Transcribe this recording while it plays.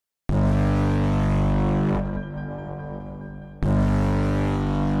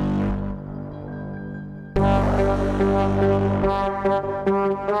Hey,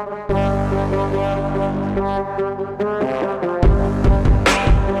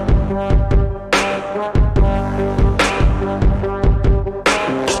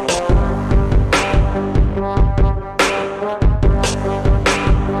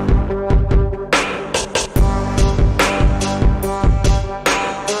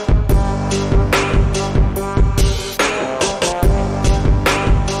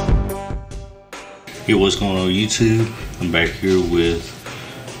 what's going on YouTube? I'm back here with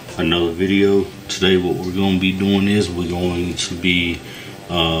another video. Today what we're going to be doing is we're going to be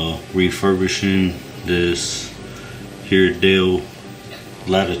refurbishing this here Dell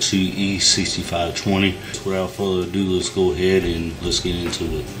Latitude E6530. Without further ado, let's go ahead and let's get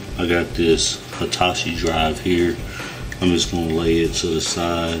into it. I got this Hitachi drive here. I'm just going to lay it to the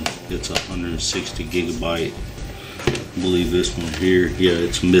side. It's 160 gigabyte. I believe this one here, yeah,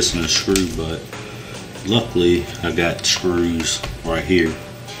 it's missing a screw, but luckily I got screws right here.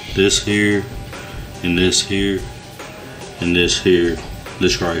 This here and this here and this here.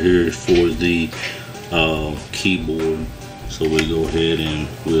 This right here is for the keyboard. So we go ahead and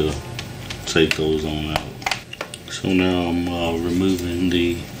we'll take those on out. So now I'm removing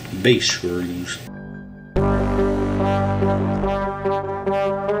the base screws.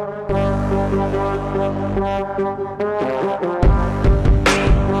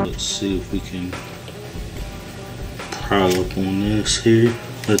 Let's see if we can pile up on this here.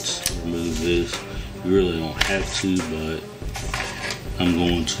 Let's remove this. You really don't have to, but I'm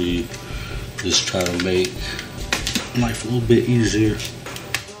going to just try to make life a little bit easier.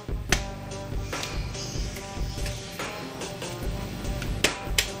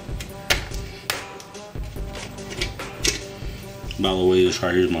 By the way, this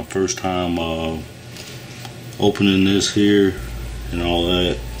right here is my first time opening this here and all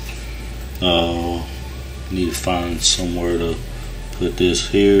that. Need to find somewhere to put this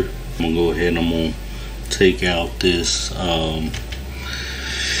here. I'm gonna go ahead and I'm gonna take out this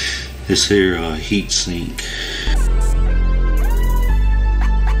this here heat sink.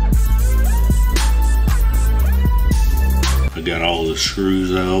 I got all the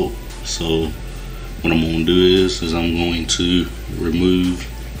screws out, so what I'm gonna do is I'm going to remove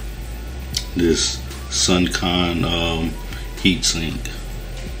this Suncon heat sink.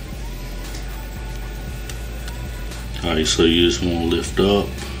 Alright, so you just want to lift up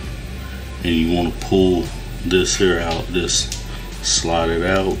and you want to pull this here out, just slide it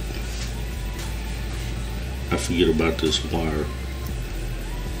out. I forget about this wire.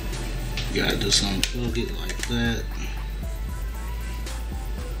 You gotta just unplug it like that.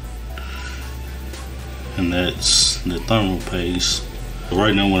 And that's the thermal paste.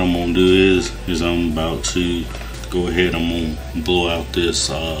 Right now what I'm gonna do is I'm about to go ahead, I'm gonna blow out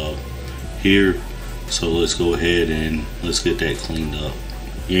this here. So let's go ahead and let's get that cleaned up.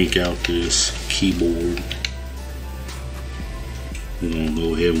 Yank out this keyboard. We're gonna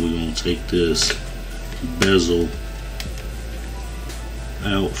go ahead and we're gonna take this bezel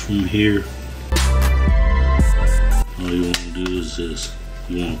out from here. All you wanna do is just,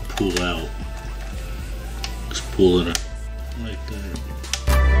 you wanna pull out. Just pull it out like that.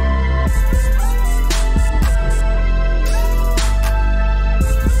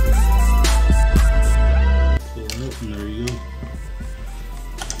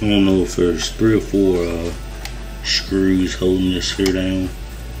 I don't know if there's 3 or 4 screws holding this here down.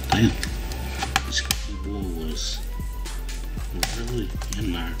 Damn, this keyboard was really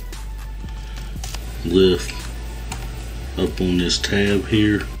in there. Lift up on this tab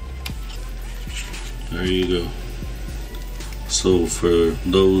here. There you go. So for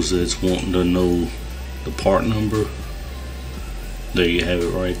those that's wanting to know the part number, there you have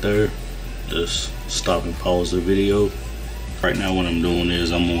it right there. Just stop and pause the video. Right now what I'm doing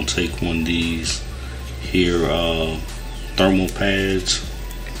is I'm going to take one of these here thermal pads,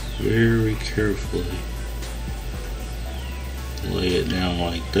 very carefully lay it down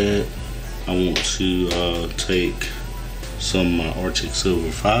like that. I want to take some of my Arctic Silver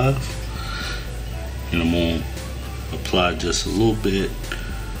 5 and I'm going to apply just a little bit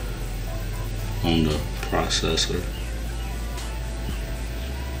on the processor.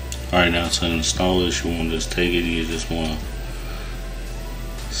 Alright, now to install this, you want to just take it, you just want to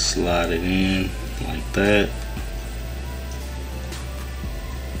slide it in like that,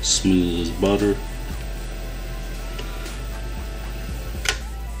 smooth as butter.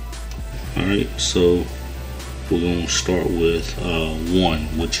 Alright, so we're going to start with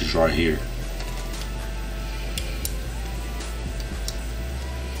 1, which is right here.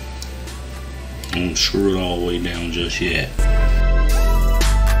 Don't screw it all the way down just yet.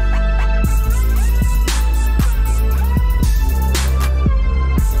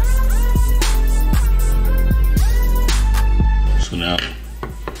 Now,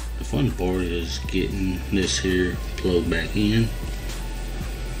 the fun part is getting this here plugged back in.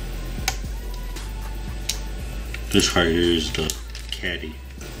 This right here is the caddy.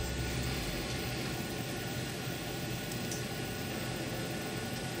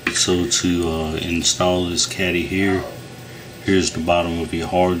 So to install this caddy here, here's the bottom of your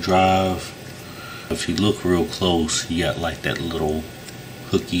hard drive. If you look real close, you got like that little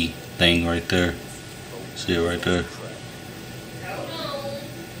hooky thing right there. See it right there?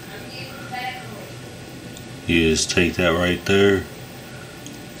 You just take that right there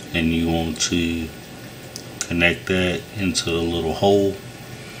and you want to connect that into the little hole,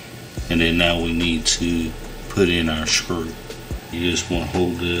 and then now we need to put in our screw. You just want to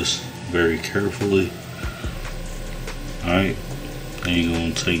hold this very carefully. Alright, then you're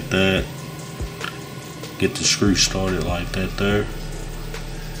going to take that, get the screw started like that there.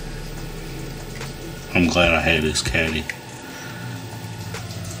 I'm glad I had this caddy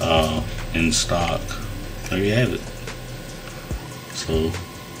in stock. There you have it. So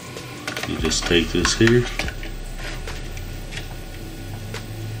you just take this here,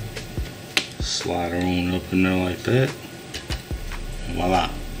 slide her on up in there like that, and voila.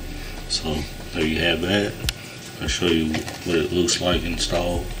 So there you have that. I'll show you what it looks like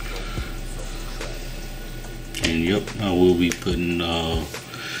installed. And yep, I will be putting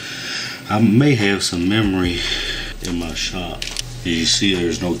I may have some memory in my shop. As you see,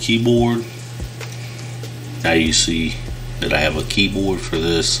 there's no keyboard. Now you see that I have a keyboard for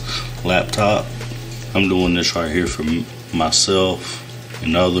this laptop. I'm doing this right here for myself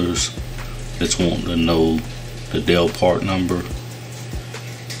and others that's wanting to know the Dell part number.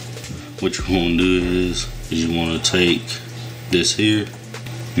 What you want to do is you want to take this here.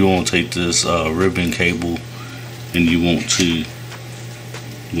 You want to take this ribbon cable, and you want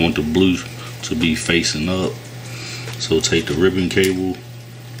the blue to be facing up. So take the ribbon cable,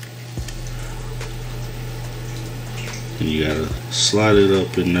 and you gotta slide it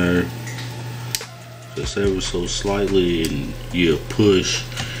up in there just ever so slightly, and you push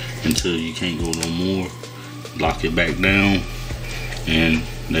until you can't go no more. Lock it back down, and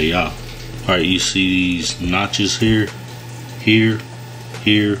there you are. Alright, you see these notches here, here,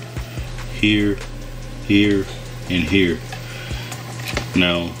 here, here, here, and here.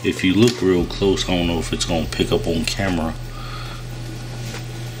 Now, if you look real close, I don't know if it's going to pick up on camera,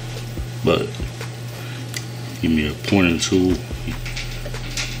 but give me a pointing tool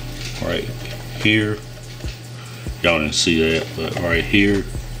right here. Y'all didn't see that, but right here,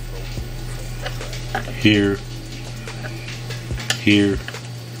 here, here,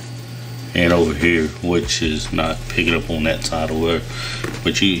 and over here, which is not picking up on that side over there.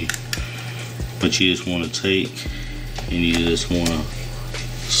 But you just want to take, and you just want to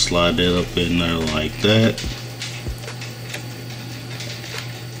slide that up in there like that.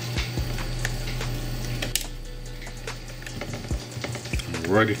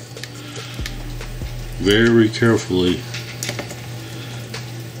 Alrighty. Very carefully,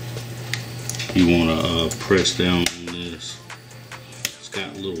 you want to press down on this. It's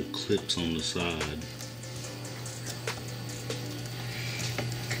got little clips on the side.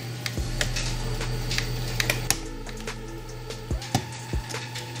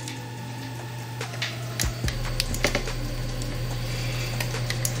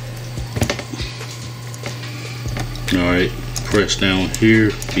 Alright, press down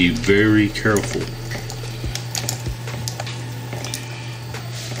here. Be very careful.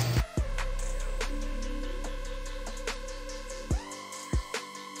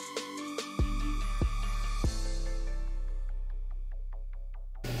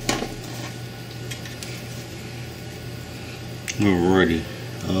 Alrighty.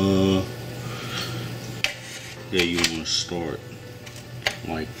 Yeah, you want to start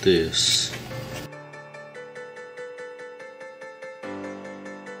like this.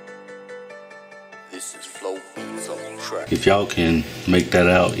 If y'all can make that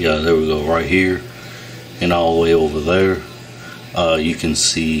out, yeah, there we go, right here and all the way over there. You can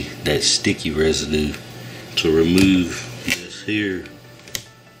see that sticky residue. To remove this here,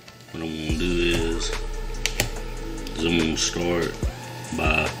 what I'm going to do is I'm going to start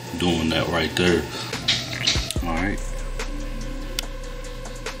by doing that right there. Alright,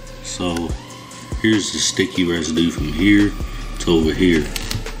 so here's the sticky residue from here to over here.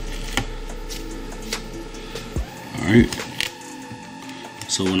 Alright,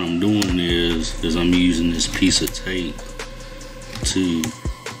 so what I'm doing is I'm using this piece of tape to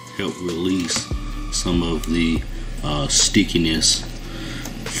help release some of the stickiness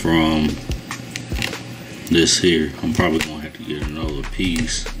from this here. I'm probably going to have to get another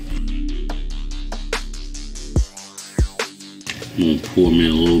piece. I'm gonna pour me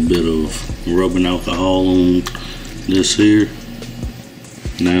a little bit of rubbing alcohol on this here.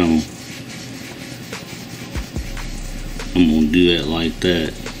 Now I'm gonna do that like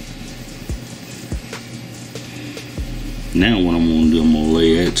that. Now what I'm gonna do, I'm gonna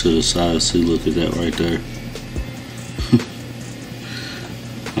lay that to the side. See, look at that right there.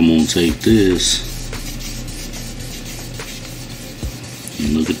 I'm gonna take this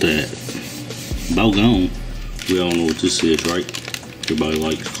and look at that. About gone. We all know what this is, right? Everybody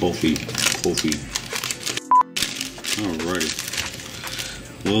likes coffee. Alright.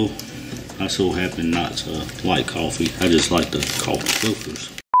 Well, I so happen not to like coffee. I just like the coffee filters.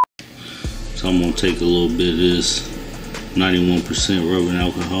 So I'm gonna take a little bit of this 91% rubbing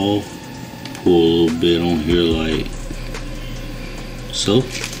alcohol. Pour a little bit on here like so.